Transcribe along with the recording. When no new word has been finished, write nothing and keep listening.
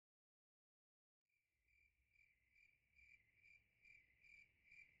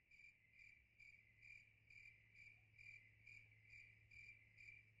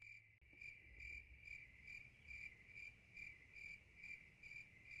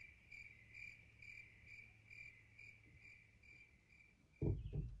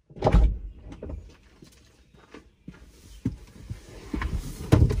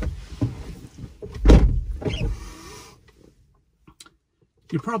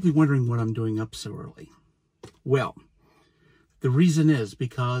You're probably wondering what I'm doing up so early. Well, the reason is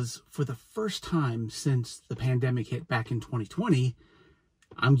because for the first time since the pandemic hit back in 2020,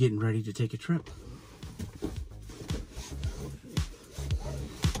 I'm getting ready to take a trip.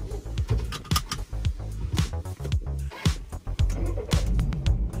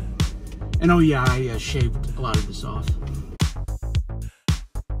 And oh yeah, I shaved a lot of this off.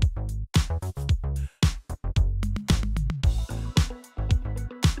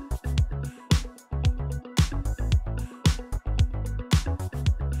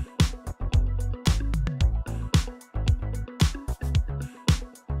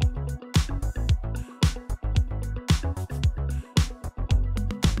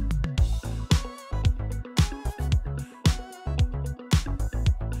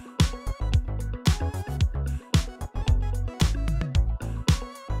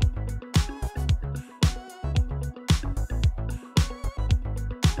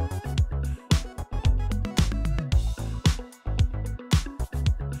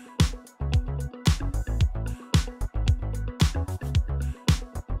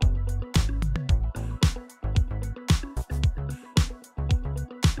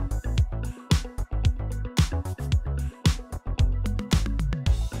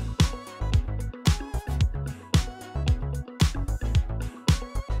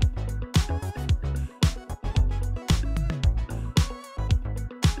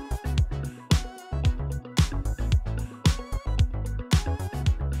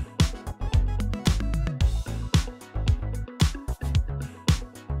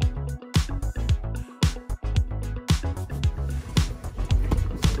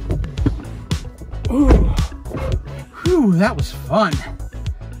 Ooh, whew, that was fun.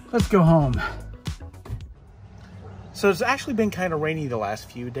 Let's go home. So it's actually been kind of rainy the last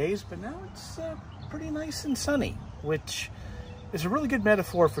few days, but now it's pretty nice and sunny, which is a really good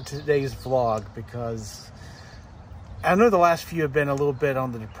metaphor for today's vlog, because I know the last few have been a little bit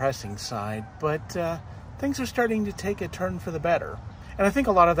on the depressing side, but things are starting to take a turn for the better. And I think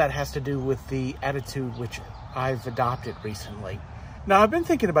a lot of that has to do with the attitude which I've adopted recently. Now, I've been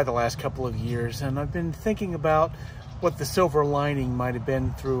thinking about the last couple of years, and I've been thinking about what the silver lining might have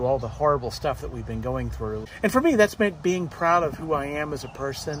been through all the horrible stuff that we've been going through. And for me, that's meant being proud of who I am as a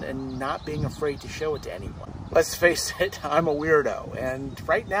person and not being afraid to show it to anyone. Let's face it, I'm a weirdo, and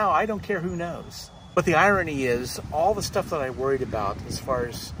right now, I don't care who knows. But the irony is, all the stuff that I worried about as far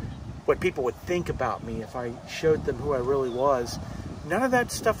as what people would think about me if I showed them who I really was, none of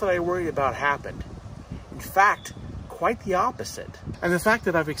that stuff that I worried about happened. In fact, quite the opposite. And the fact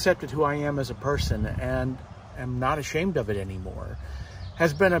that I've accepted who I am as a person and am not ashamed of it anymore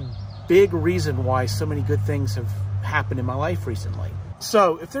has been a big reason why so many good things have happened in my life recently.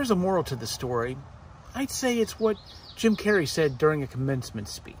 So if there's a moral to the story, I'd say it's what Jim Carrey said during a commencement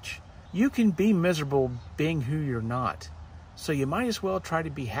speech. You can be miserable being who you're not, so you might as well try to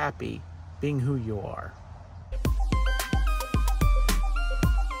be happy being who you are.